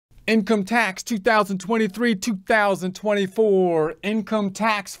Income tax 2023-2024 income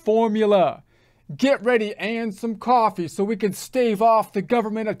tax formula. Get ready and some coffee so we can stave off the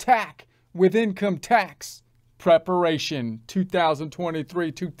government attack with income tax preparation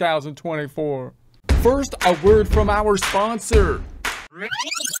 2023-2024. First, a word from our sponsor.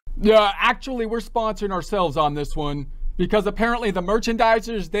 Yeah, actually, we're sponsoring ourselves on this one because apparently the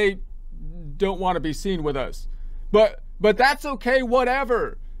merchandisers, they don't want to be seen with us. But that's okay,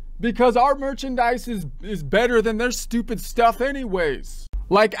 whatever. Because our merchandise is better than their stupid stuff anyways.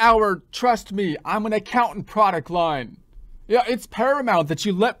 Like our Trust Me, I'm an Accountant product line. Yeah, it's paramount that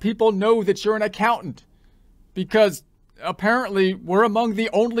you let people know that you're an accountant. Because apparently we're among the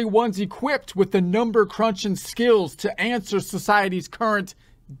only ones equipped with the number crunching skills to answer society's current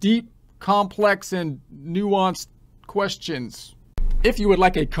deep, complex, and nuanced questions. If you would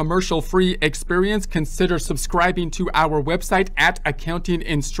like a commercial-free experience, consider subscribing to our website at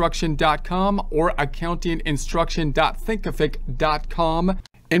accountinginstruction.com or accountinginstruction.thinkific.com.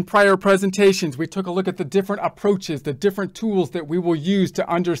 In prior presentations, we took a look at the different approaches, the different tools that we will use to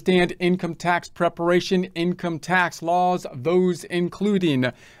understand income tax preparation, income tax laws, those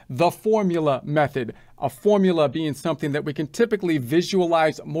including the formula method. A formula being something that we can typically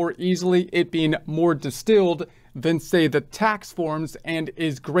visualize more easily, it being more distilled than, say, the tax forms, and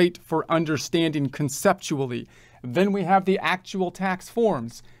is great for understanding conceptually. Then we have the actual tax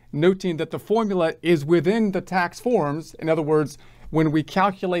forms, noting that the formula is within the tax forms. In other words, when we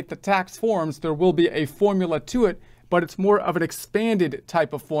calculate the tax forms, there will be a formula to it, but it's more of an expanded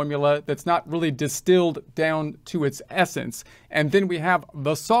type of formula that's not really distilled down to its essence. And then we have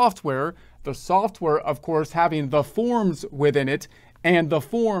the software, of course, having the forms within it, and the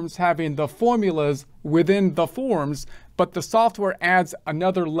forms having the formulas within the forms, but the software adds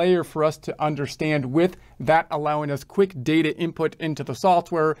another layer for us to understand, with that allowing us quick data input into the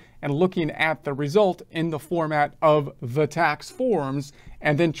software and looking at the result in the format of the tax forms,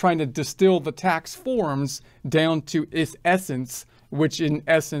 and then trying to distill the tax forms down to its essence, which in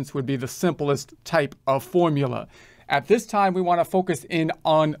essence would be the simplest type of formula. At this time, we want to focus in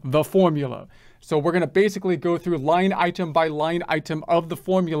on the formula. So we're going to basically go through line item by line item of the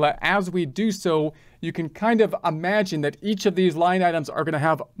formula. As we do so, you can kind of imagine that each of these line items are going to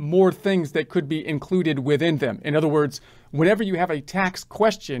have more things that could be included within them. In other words, whenever you have a tax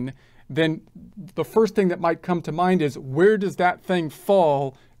question, then the first thing that might come to mind is, where does that thing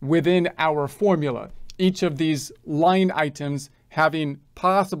fall within our formula? Each of these line items having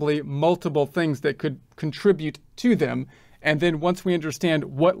possibly multiple things that could contribute to them. And then once we understand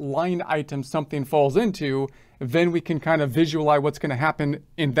what line item something falls into, then we can kind of visualize what's going to happen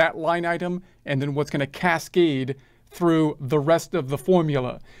in that line item, and then what's going to cascade through the rest of the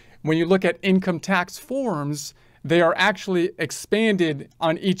formula. When you look at income tax forms, they are actually expanded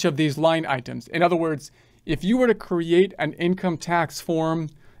on each of these line items. In other words, if you were to create an income tax form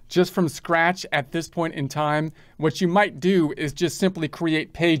just from scratch at this point in time, what you might do is just simply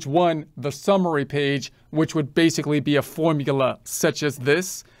create page 1, the summary page, which would basically be a formula such as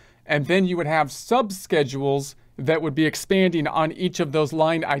this. And then you would have subschedules that would be expanding on each of those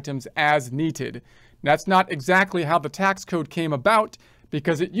line items as needed. That's not exactly how the tax code came about,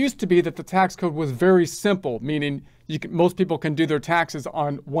 because it used to be that the tax code was very simple, meaning most people can do their taxes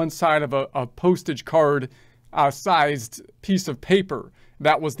on one side of a postage card sized piece of paper.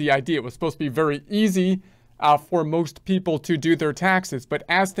 That was the idea. It was supposed to be very easy for most people to do their taxes. But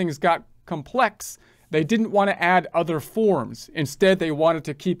as things got complex, they didn't want to add other forms. Instead, they wanted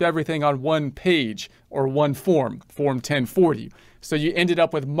to keep everything on one page or one form, Form 1040. So you ended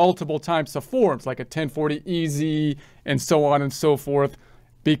up with multiple types of forms, like a 1040 Easy and so on and so forth,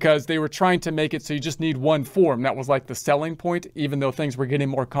 because they were trying to make it so you just need one form. That was like the selling point, even though things were getting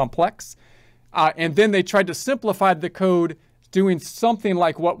more complex. And then they tried to simplify the code, doing something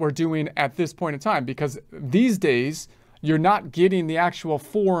like what we're doing at this point in time, because these days you're not getting the actual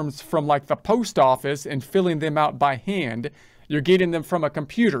forms from like the post office and filling them out by hand. You're getting them from a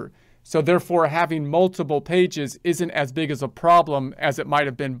computer. So therefore, having multiple pages isn't as big as a problem as it might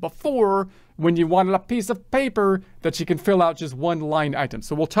have been before, when you wanted a piece of paper that you can fill out just one line item.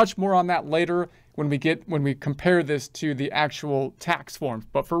 So we'll touch more on that later when we compare this to the actual tax forms.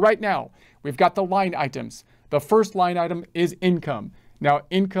 But for right now, we've got the line items. The first line item is income. Now,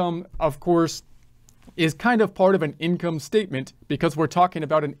 income, of course, is kind of part of an income statement because we're talking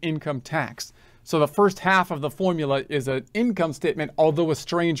about an income tax. So the first half of the formula is an income statement, although a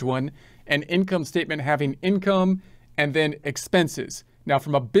strange one, an income statement having income and then expenses. Now,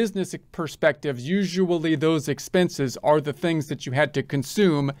 from a business perspective, usually those expenses are the things that you had to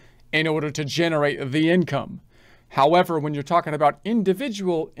consume in order to generate the income. However, when you're talking about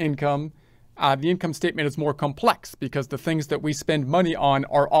individual income, the income statement is more complex because the things that we spend money on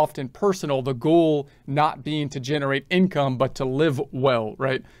are often personal, the goal not being to generate income, but to live well,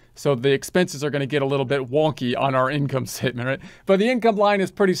 right? So the expenses are going to get a little bit wonky on our income statement, right? But the income line is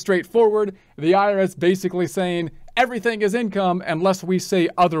pretty straightforward. The IRS basically saying everything is income unless we say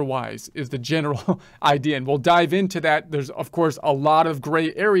otherwise is the general idea. And we'll dive into that. There's, of course, a lot of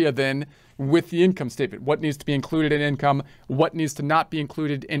gray area then with the income statement. What needs to be included in income? What needs to not be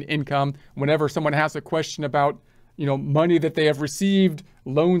included in income? Whenever someone has a question about, money that they have received,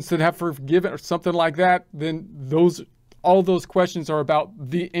 loans that have forgiven or something like that, then all those questions are about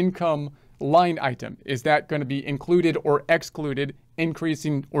the income line item. Is that going to be included or excluded,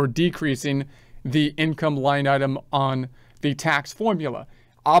 increasing or decreasing the income line item on the tax formula?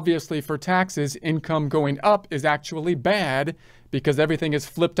 Obviously, for taxes, income going up is actually bad because everything is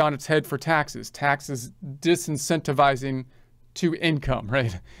flipped on its head for taxes. Taxes disincentivizing to income,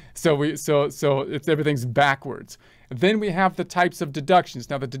 right? So it's everything's backwards. Then we have the types of deductions.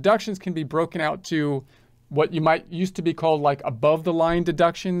 Now, the deductions can be broken out to what you might used to be called like above the line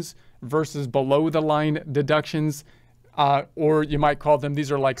deductions versus below the line deductions. Or you might call them,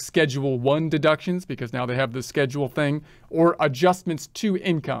 these are like Schedule 1 deductions because now they have the schedule thing, or adjustments to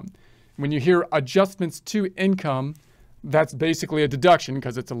income. When you hear adjustments to income, that's basically a deduction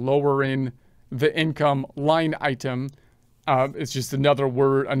because it's lowering the income line item. It's just another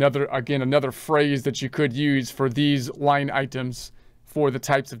word, another phrase that you could use for these line items for the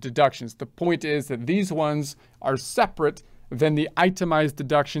types of deductions. The point is that these ones are separate than the itemized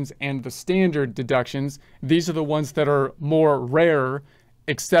deductions and the standard deductions. These are the ones that are more rare,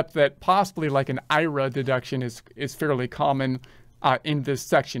 except that possibly like an IRA deduction is fairly common in this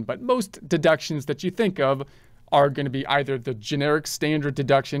section. But most deductions that you think of are going to be either the generic standard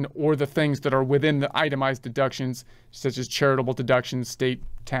deduction or the things that are within the itemized deductions, such as charitable deductions, state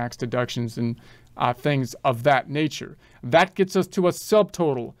tax deductions, and things of that nature. That gets us to a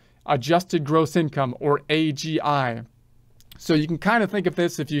subtotal, adjusted gross income, or AGI. So you can kind of think of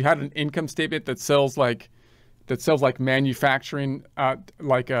this if you had an income statement that sells like manufacturing,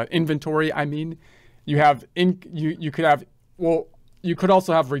 inventory. I mean, you could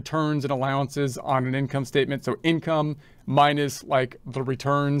also have returns and allowances on an income statement. So income minus like the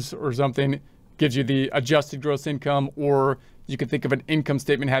returns or something gives you the adjusted gross income, or you could think of an income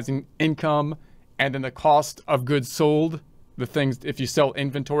statement having income and then the cost of goods sold, the things, if you sell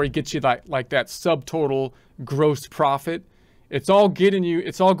inventory, gets you that subtotal gross profit. It's all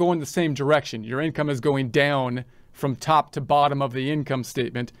going the same direction. Your income is going down from top to bottom of the income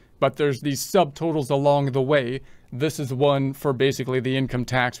statement, but there's these subtotals along the way. This is one for basically the income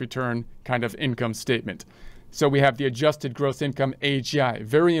tax return kind of income statement. So we have the adjusted gross income, AGI.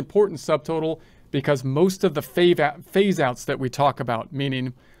 Very important subtotal because most of the phase outs that we talk about,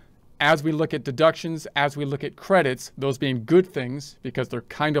 meaning as we look at deductions, as we look at credits, those being good things because they're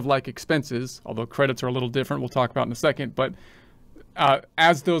kind of like expenses, although credits are a little different, we'll talk about in a second. But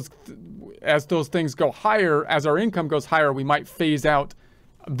as those things go higher, as our income goes higher, we might phase out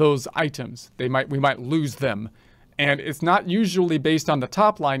those items. We might lose them. And it's not usually based on the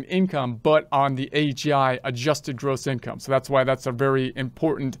top line income, but on the AGI, adjusted gross income. So that's why that's a very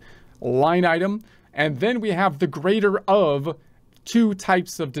important line item. And then we have the greater of two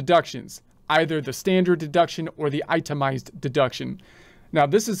types of deductions, either the standard deduction or the itemized deduction. Now,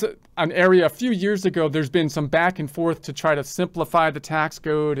 this is an area a few years ago, there's been some back and forth to try to simplify the tax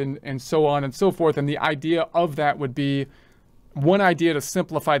code and so on and so forth. And the idea of that would be, one idea to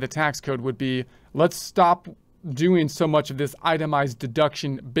simplify the tax code would be, let's stop doing so much of this itemized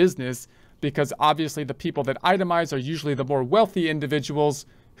deduction business, because obviously the people that itemize are usually the more wealthy individuals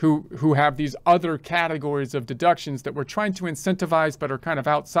who have these other categories of deductions that we're trying to incentivize but are kind of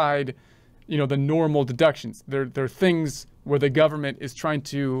outside, the normal deductions. They're things where the government is trying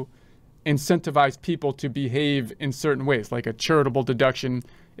to incentivize people to behave in certain ways, like a charitable deduction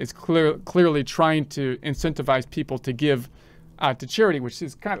is clearly trying to incentivize people to give to charity, which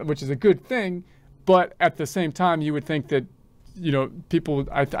is a good thing. But at the same time, you would think that,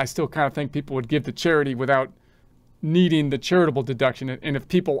 I still kind of think people would give to charity without needing the charitable deduction. And if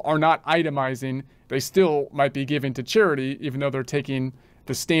people are not itemizing, they still might be giving to charity, even though they're taking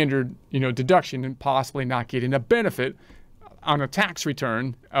the standard, deduction and possibly not getting a benefit on a tax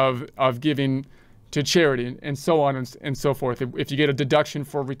return of giving to charity and so on and so forth. If you get a deduction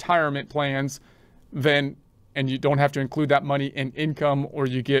for retirement plans, then, and you don't have to include that money in income, or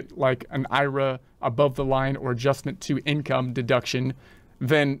you get like an IRA above the line or adjustment to income deduction,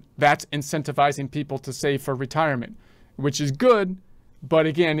 then that's incentivizing people to save for retirement, which is good. But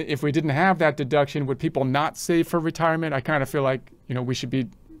again, if we didn't have that deduction, would people not save for retirement? I kind of feel like, we should be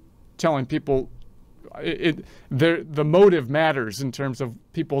telling people the motive matters in terms of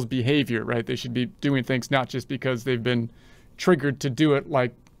people's behavior, right? They should be doing things not just because they've been triggered to do it,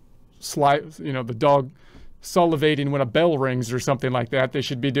 like the dog salivating when a bell rings or something like that. They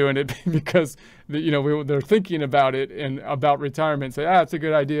should be doing it because they're thinking about it and about retirement. Say, it's a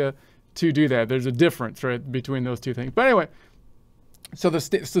good idea to do that. There's a difference, right, between those two things. But anyway, so the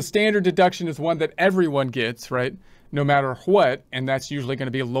standard deduction is one that everyone gets, right, no matter what, and that's usually going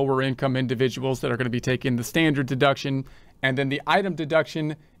to be lower income individuals that are going to be taking the standard deduction. And then the item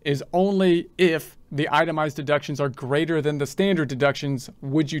deduction is only if the itemized deductions are greater than the standard deductions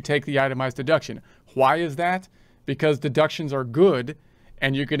would you take the itemized deduction. Why is that? Because deductions are good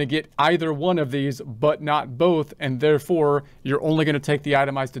and you're going to get either one of these but not both, and therefore you're only going to take the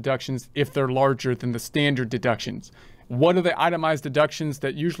itemized deductions if they're larger than the standard deductions. What are the itemized deductions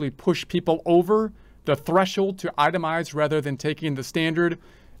that usually push people over the threshold to itemize rather than taking the standard?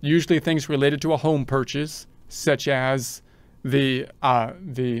 Usually things related to a home purchase, such as the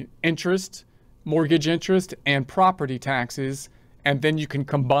interest, mortgage interest, and property taxes. And then you can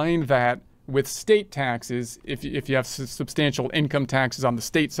combine that with state taxes if you have substantial income taxes on the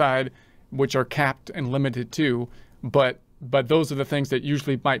state side, which are capped and limited too. But those are the things that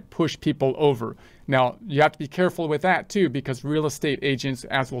usually might push people over. Now, you have to be careful with that too, because real estate agents,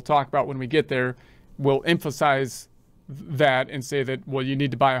 as we'll talk about when we get there, will emphasize that and say that, well, you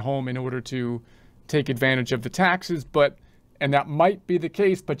need to buy a home in order to take advantage of the taxes. And that might be the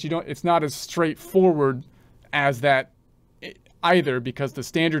case, but it's not as straightforward as that either, because the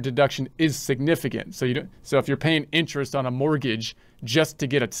standard deduction is significant. So if you're paying interest on a mortgage just to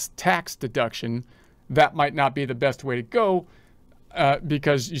get a tax deduction, that might not be the best way to go,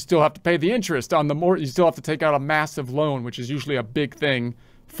 because you still have to pay the interest on the mortgage. You still have to take out a massive loan, which is usually a big thing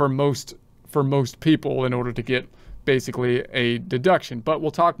for most people in order to get basically a deduction. But we'll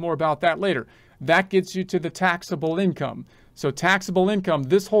talk more about that later. That gets you to the taxable income. So taxable income,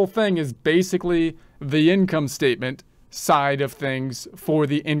 this whole thing is basically the income statement side of things for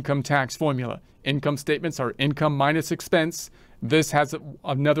the income tax formula. Income statements are income minus expense. This has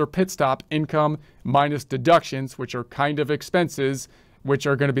another pit stop, income minus deductions, which are kind of expenses, which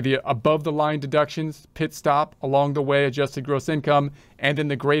are going to be the above the line deductions, pit stop, along the way, adjusted gross income, and then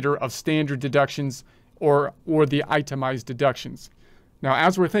the greater of standard deductions or the itemized deductions. Now,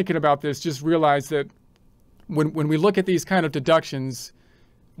 as we're thinking about this, just realize that when we look at these kind of deductions,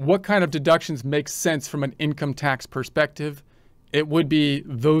 what kind of deductions make sense from an income tax perspective? It would be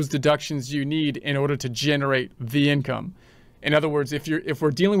those deductions you need in order to generate the income. In other words, if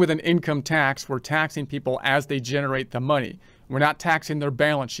we're dealing with an income tax, we're taxing people as they generate the money. We're not taxing their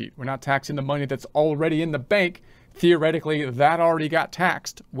balance sheet. We're not taxing the money that's already in the bank. Theoretically, that already got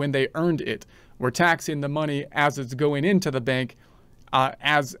taxed when they earned it. We're taxing the money as it's going into the bank,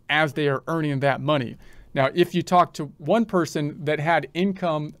 as they are earning that money. Now, if you talk to one person that had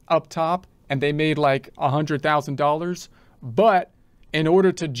income up top and they made like $100,000, but in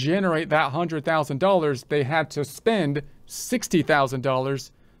order to generate that $100,000, they had to spend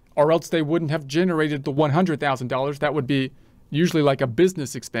 $60,000, or else they wouldn't have generated the $100,000. That would be usually like a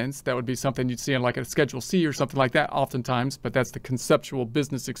business expense. That would be something you'd see in like a Schedule C or something like that oftentimes, but that's the conceptual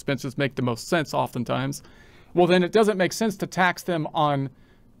business expenses make the most sense oftentimes. Well, then it doesn't make sense to tax them on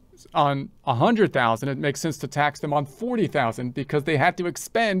 $100,000. It makes sense to tax them on $40,000 because they had to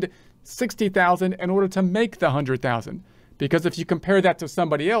expend $60,000 in order to make the $100,000. Because if you compare that to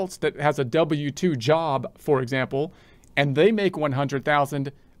somebody else that has a W-2 job, for example, and they make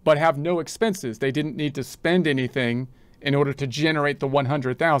 $100,000 but have no expenses, they didn't need to spend anything in order to generate the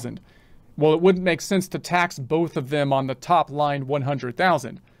 $100,000. Well, it wouldn't make sense to tax both of them on the top line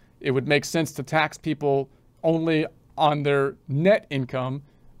 $100,000. It would make sense to tax people only on their net income,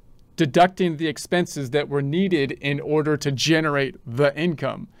 deducting the expenses that were needed in order to generate the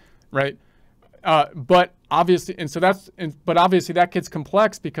income, right? But obviously that gets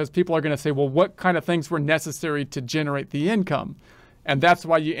complex because people are going to say, well, what kind of things were necessary to generate the income? And that's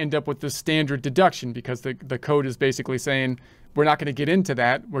why you end up with the standard deduction, because the code is basically saying, we're not going to get into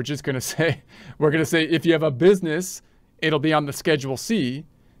that. We're just going to say, if you have a business, it'll be on the Schedule C,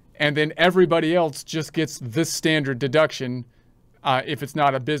 and then everybody else just gets this standard deduction if it's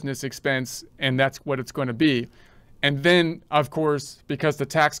not a business expense, and that's what it's going to be. And then, of course, because the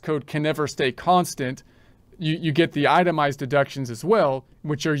tax code can never stay constant, you get the itemized deductions as well,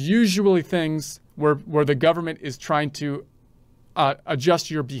 which are usually things where the government is trying to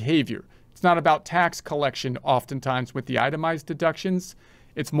adjust your behavior. It's not about tax collection oftentimes with the itemized deductions.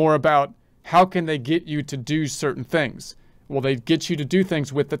 It's more about how can they get you to do certain things. Well, they get you to do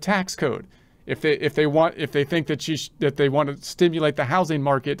things with the tax code. If they think that they want to stimulate the housing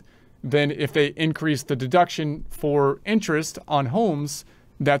market, then if they increase the deduction for interest on homes,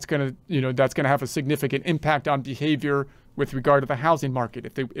 that's going to have a significant impact on behavior with regard to the housing market.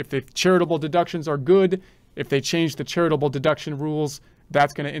 If the charitable deductions are good, if they change the charitable deduction rules,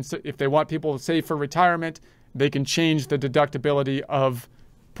 that's going to, if they want people to save for retirement, they can change the deductibility of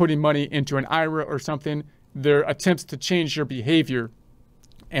putting money into an IRA or something. They're attempts to change your behavior.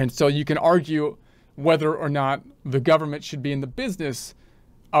 And so you can argue whether or not the government should be in the business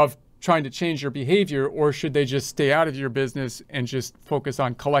of trying to change your behavior, or should they just stay out of your business and just focus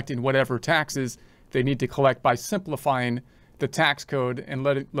on collecting whatever taxes they need to collect by simplifying the tax code and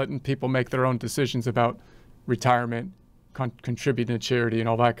letting people make their own decisions about retirement, contributing to charity, and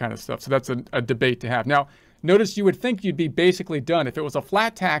all that kind of stuff. So that's a debate to have. Now, notice you would think you'd be basically done. If it was a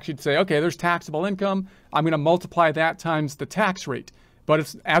flat tax, you'd say, okay, there's taxable income. I'm going to multiply that times the tax rate. But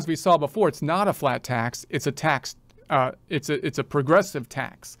it's, as we saw before, it's not a flat tax. It's a tax. It's a progressive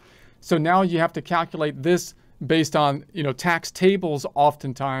tax. So now you have to calculate this based on, tax tables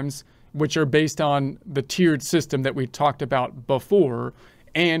oftentimes, which are based on the tiered system that we talked about before.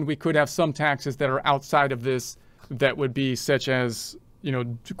 And we could have some taxes that are outside of this that would be such as,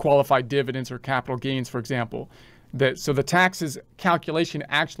 qualified dividends or capital gains, for example. So the taxes calculation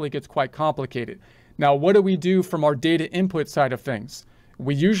actually gets quite complicated. Now, what do we do from our data input side of things?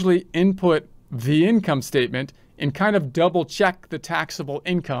 We usually input the income statement and kind of double check the taxable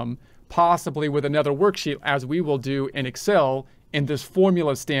income, possibly with another worksheet, as we will do in Excel in this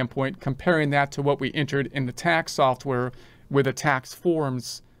formula standpoint, comparing that to what we entered in the tax software with a tax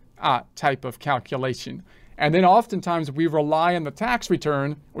forms type of calculation. And then oftentimes we rely on the tax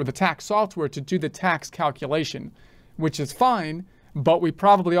return or the tax software to do the tax calculation, which is fine, but we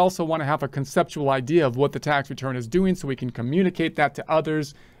probably also want to have a conceptual idea of what the tax return is doing so we can communicate that to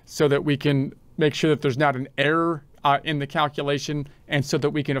others, so that we can make sure that there's not an error in the calculation, and so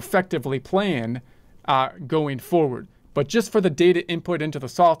that we can effectively plan going forward. But just for the data input into the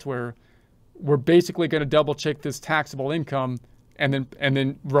software, we're basically going to double check this taxable income and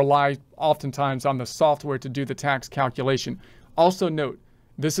then rely oftentimes on the software to do the tax calculation. Also note,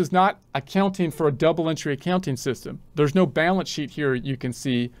 this is not accounting for a double entry accounting system. There's no balance sheet here you can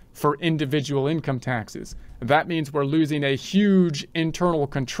see for individual income taxes. That means we're losing a huge internal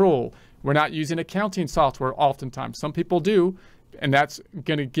control. We're not using accounting software oftentimes. Some people do, and that's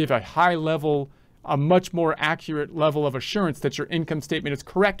going to give a high level, a much more accurate level of assurance that your income statement is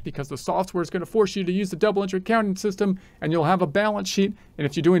correct, because the software is going to force you to use the double entry accounting system, and you'll have a balance sheet. And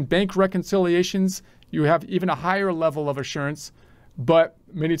if you're doing bank reconciliations, you have even a higher level of assurance, but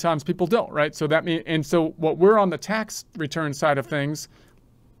many times people don't, right? So that means, and so what we're on the tax return side of things,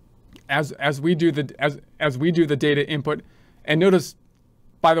 as we do the data input, and notice,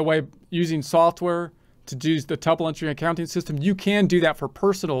 by the way, using software to do the double entry accounting system, you can do that for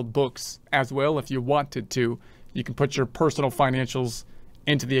personal books as well if you wanted to. You can put your personal financials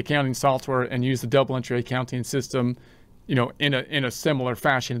into the accounting software and use the double entry accounting system, in a similar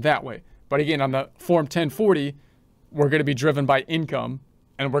fashion that way. But again, on the Form 1040, we're going to be driven by income,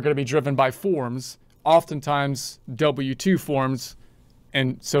 and we're going to be driven by forms, oftentimes W-2 forms.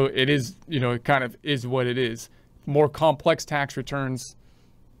 And so it is, it kind of is what it is. More complex tax returns,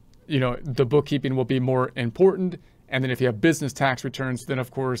 the bookkeeping will be more important. And then if you have business tax returns, then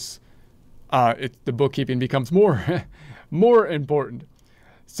of course, the bookkeeping becomes more, more important.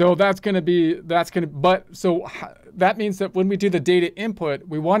 So that means that when we do the data input,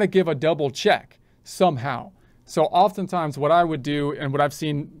 we want to give a double check somehow. So oftentimes what I would do, and what I've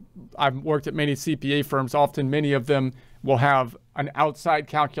seen, I've worked at many CPA firms, often many of them will have an outside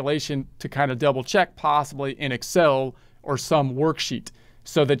calculation to kind of double check, possibly in Excel or some worksheet,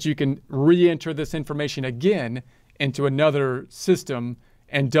 so that you can re-enter this information again into another system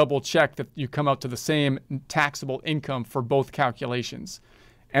and double check that you come out to the same taxable income for both calculations.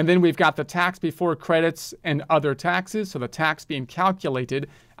 And then we've got the tax before credits and other taxes. So the tax being calculated,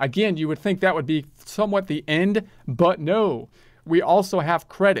 again, you would think that would be somewhat the end, but no, we also have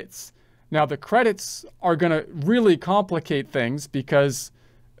credits. Now the credits are going to really complicate things, because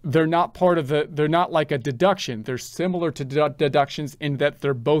they're not they're not like a deduction. They're similar to deductions in that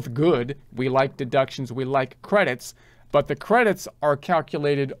they're both good. We like deductions, we like credits, but the credits are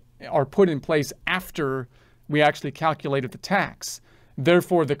put in place after we actually calculated the tax.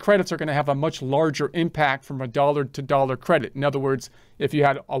 Therefore, the credits are going to have a much larger impact from a dollar-to-dollar credit. In other words, if you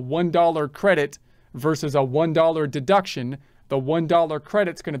had a $1 credit versus a $1 deduction, the $1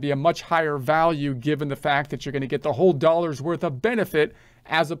 credit's going to be a much higher value given the fact that you're going to get the whole dollar's worth of benefit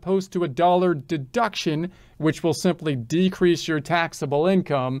as opposed to a dollar deduction, which will simply decrease your taxable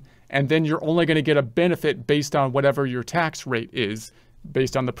income, and then you're only going to get a benefit based on whatever your tax rate is,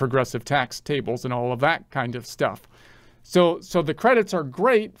 based on the progressive tax tables and all of that kind of stuff. So the credits are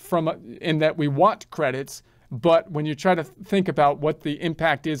great in that we want credits, but when you try to think about what the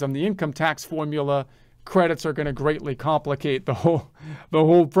impact is on the income tax formula, credits are going to greatly complicate the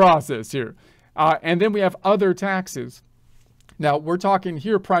whole process here. And then we have other taxes. Now, we're talking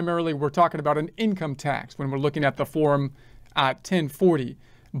here primarily, we're talking about an income tax when we're looking at the Form 1040.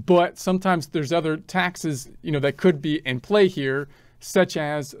 But sometimes there's other taxes, that could be in play here, such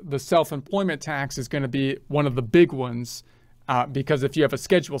as the self-employment tax is going to be one of the big ones, because if you have a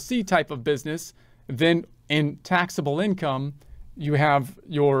Schedule C type of business, then in taxable income, you have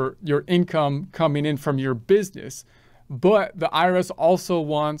your income coming in from your business. But the IRS also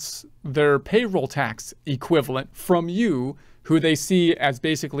wants their payroll tax equivalent from you, who they see as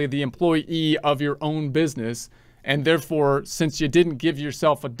basically the employee of your own business. And therefore, since you didn't give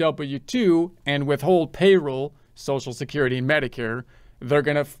yourself a W-2 and withhold payroll, Social Security and Medicare, they're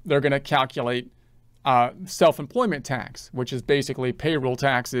gonna calculate self-employment tax, which is basically payroll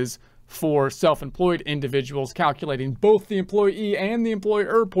taxes for self-employed individuals, calculating both the employee and the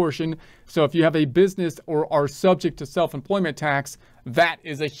employer portion. So if you have a business or are subject to self-employment tax, that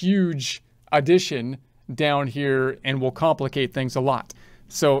is a huge addition down here and will complicate things a lot.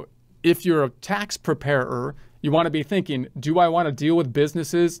 So if you're a tax preparer, you want to be thinking, do I want to deal with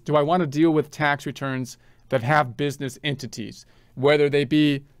businesses? Do I want to deal with tax returns that have business entities, whether they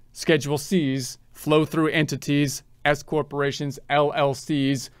be Schedule Cs, flow-through entities, S corporations,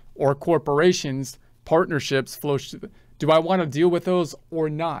 LLCs, or corporations, partnerships, do I want to deal with those or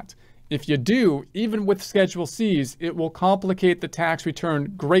not? If you do, even with Schedule Cs, it will complicate the tax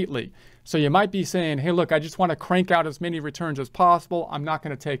return greatly. So you might be saying, hey, look, I just want to crank out as many returns as possible. I'm not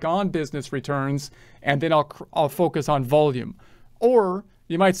going to take on business returns, and then I'll focus on volume. Or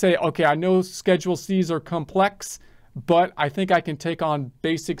you might say, okay, I know Schedule Cs are complex, but I think I can take on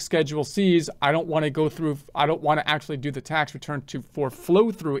basic Schedule Cs. I don't want to actually do the tax return for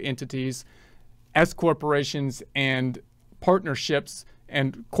flow-through entities, S corporations and partnerships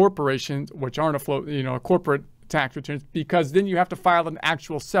and corporations, which aren't a corporate tax returns, because then you have to file an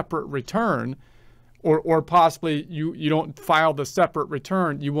actual separate return, or possibly you don't file the separate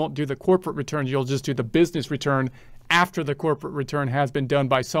return. You won't do the corporate return. You'll just do the business return after the corporate return has been done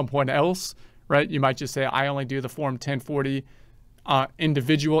by someone else, right? You might just say, I only do the Form 1040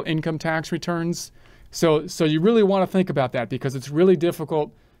 individual income tax returns. So you really want to think about that, because it's really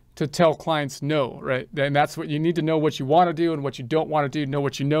difficult to tell clients no, right? And that's what you need to know: what you want to do and what you don't want to do. Know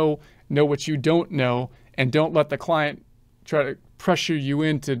what you know what you don't know, and don't let the client try to pressure you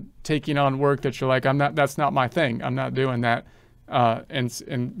into taking on work that you're like, that's not my thing. I'm not doing that,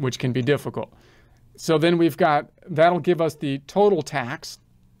 and which can be difficult. So then that'll give us the total tax.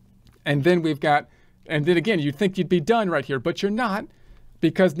 And then again, you'd think you'd be done right here, but you're not,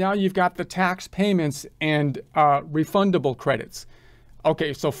 because now you've got the tax payments and refundable credits.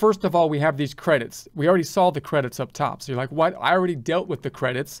 Okay, so first of all, we have these credits. We already saw the credits up top. So you're like, what? I already dealt with the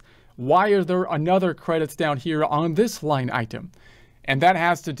credits. Why are there another credits down here on this line item? And that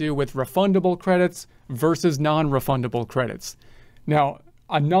has to do with refundable credits versus non-refundable credits. Now,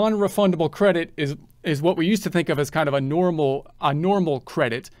 a non-refundable credit is what we used to think of as kind of a normal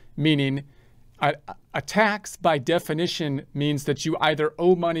credit, meaning a tax by definition means that you either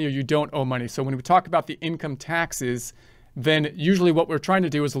owe money or you don't owe money. So when we talk about the income taxes, then usually what we're trying to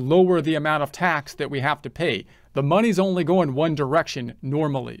do is lower the amount of tax that we have to pay. The money's only going one direction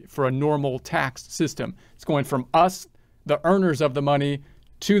normally for a normal tax system. It's going from us, the earners of the money,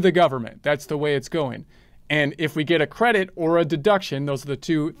 to the government. That's the way it's going. And if we get a credit or a deduction, those are the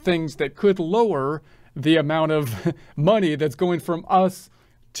two things that could lower the amount of money that's going from us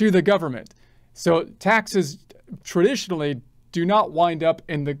to the government. So taxes traditionally do not wind up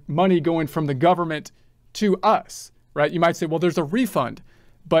in the money going from the government to us, right? You might say, well, there's a refund.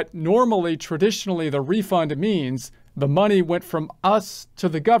 But normally, traditionally, the refund means the money went from us to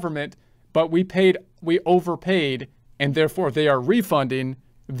the government, but we overpaid, and therefore they are refunding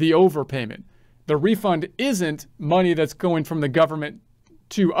the overpayment. The refund isn't money that's going from the government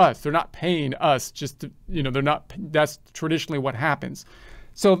to us. They're not paying us that's traditionally what happens.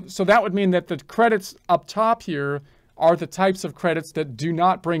 So that would mean that the credits up top here are the types of credits that do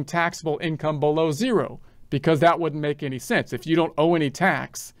not bring taxable income below zero, because that wouldn't make any sense. If you don't owe any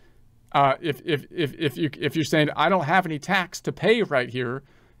tax, if you're saying, I don't have any tax to pay right here,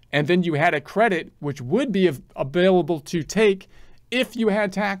 and then you had a credit which would be available to take if you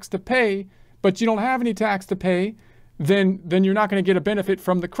had tax to pay, but you don't have any tax to pay, then you're not going to get a benefit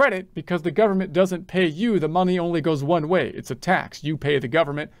from the credit because the government doesn't pay you. The money only goes one way. It's a tax. You pay the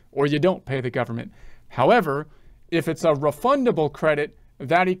government or you don't pay the government. However, if it's a refundable credit,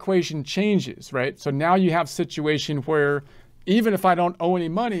 that equation changes, right? So now you have a situation where even if I don't owe any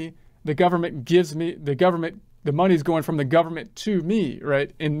money, the government gives me, the money's going from the government to me,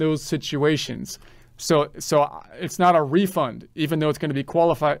 right? In those situations. So it's not a refund, even though it's going to be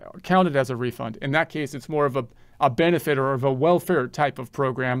counted as a refund. In that case, it's more of a benefit or of a welfare type of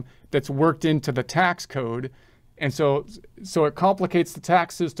program that's worked into the tax code. And so it complicates the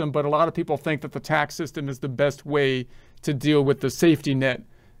tax system, but a lot of people think that the tax system is the best way to deal with the safety net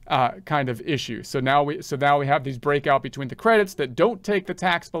kind of issue. So now we have these breakout between the credits that don't take the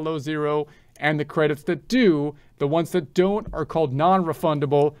tax below zero and the credits that do. The ones that don't are called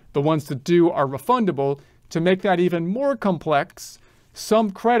non-refundable. The ones that do are refundable. To make that even more complex,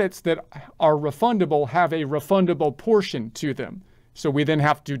 some credits that are refundable have a refundable portion to them. So we then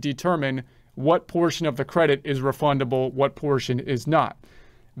have to determine what portion of the credit is refundable, what portion is not.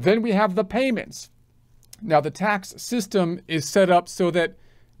 Then we have the payments. Now the tax system is set up so that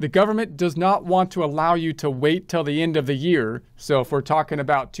the government does not want to allow you to wait till the end of the year. So if we're talking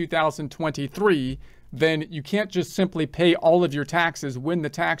about 2023, then you can't just simply pay all of your taxes when the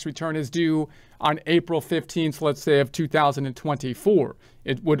tax return is due on April 15th, let's say, of 2024.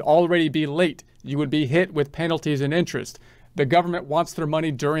 It would already be late. You would be hit with penalties and interest. The government wants their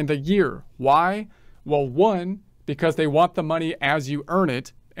money during the year. Why? Well, one, because they want the money as you earn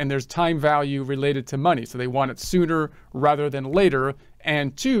it, and there's time value related to money. So they want it sooner rather than later.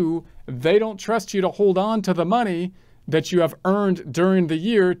 And two, they don't trust you to hold on to the money that you have earned during the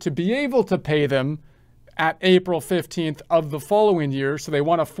year to be able to pay them at April 15th of the following year. So they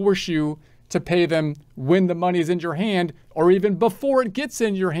want to force you to pay them when the money is in your hand or even before it gets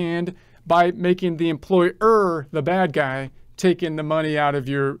in your hand by making the employer the bad guy, taking the money out of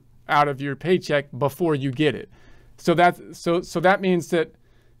your paycheck before you get it. So that means that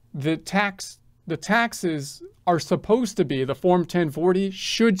the taxes are supposed to be, the Form 1040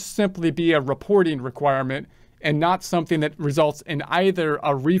 should simply be a reporting requirement and not something that results in either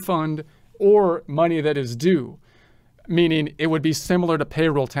a refund or money that is due. Meaning it would be similar to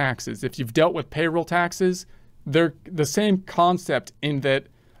payroll taxes. If you've dealt with payroll taxes, they're the same concept in that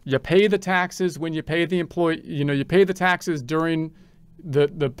you pay the taxes when you pay the employee, you pay the taxes during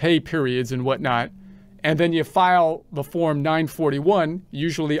the pay periods and whatnot. And then you file the Form 941,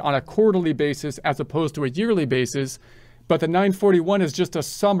 usually on a quarterly basis as opposed to a yearly basis. But the 941 is just a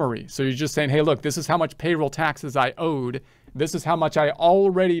summary. So you're just saying, hey, look, this is how much payroll taxes I owed. This is how much I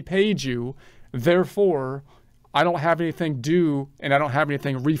already paid you. Therefore, I don't have anything due and I don't have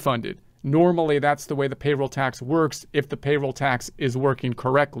anything refunded. Normally, that's the way the payroll tax works if the payroll tax is working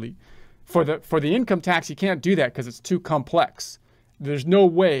correctly. For the income tax, you can't do that because it's too complex. There's no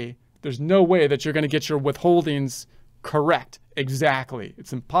way that you're going to get your withholdings correct exactly.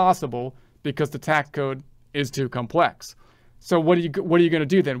 It's impossible because the tax code is too complex. So what are you going to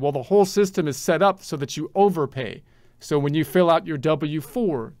do then? Well, the whole system is set up so that you overpay. So when you fill out your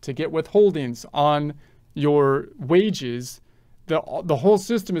W-4 to get withholdings on your wages, the whole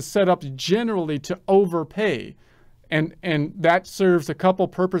system is set up generally to overpay. And that serves a couple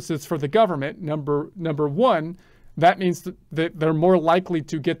purposes for the government. Number one, that means that they're more likely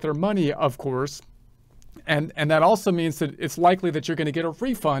to get their money, of course. And that also means that it's likely that you're going to get a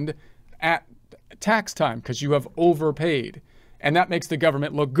refund at tax time because you have overpaid. And that makes the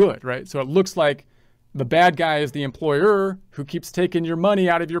government look good, right? So it looks like the bad guy is the employer who keeps taking your money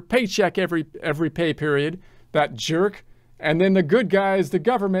out of your paycheck every pay period, that jerk. And then the good guy is the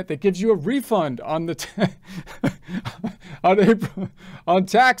government that gives you a refund on on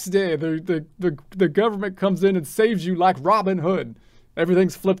tax day. The government comes in and saves you like Robin Hood.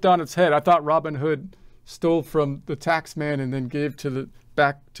 Everything's flipped on its head. I thought Robin Hood stole from the tax man and then gave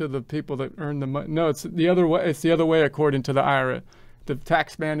back to the people that earned the money. No, it's the other way. It's the other way according to the IRA. The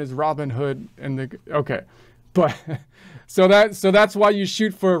tax man is Robin Hood, and okay, but so that's why you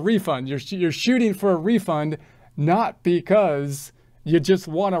shoot for a refund. You're shooting for a refund. Not because you just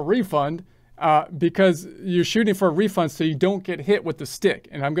want a refund, because you're shooting for a refund so you don't get hit with the stick.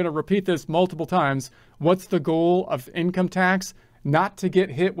 And I'm going to repeat this multiple times. What's the goal of income tax? Not to get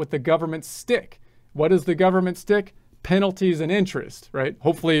hit with the government stick. What is the government stick? Penalties and interest, right?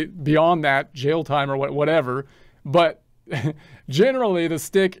 Hopefully beyond that, jail time or whatever. But generally the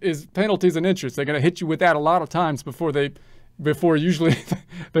stick is penalties and interest. They're going to hit you with that a lot of times before usually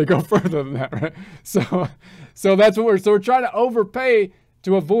they go further than that, right? So that's what we're trying to overpay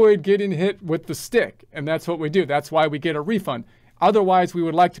to avoid getting hit with the stick. And that's what we do. That's why we get a refund. Otherwise, we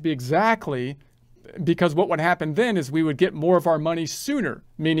would like to be exactly, because what would happen then is we would get more of our money sooner,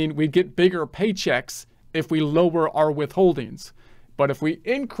 meaning we'd get bigger paychecks if we lower our withholdings. But if we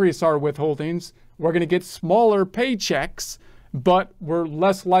increase our withholdings, we're going to get smaller paychecks, but we're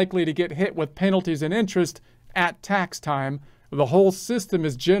less likely to get hit with penalties and interest at tax time. The whole system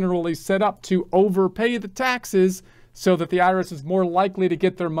is generally set up to overpay the taxes so that the IRS is more likely to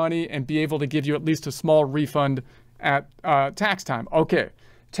get their money and be able to give you at least a small refund at tax time. Okay,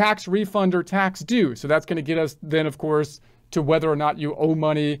 tax refund or tax due. So that's going to get us then, of course, to whether or not you owe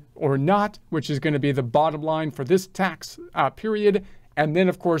money or not, which is going to be the bottom line for this tax period. And then,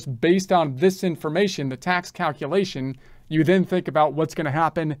 of course, based on this information, the tax calculation, you then think about what's going to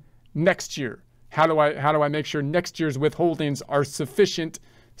happen next year. How do I make sure next year's withholdings are sufficient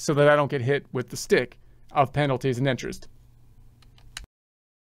so that I don't get hit with the stick of penalties and interest?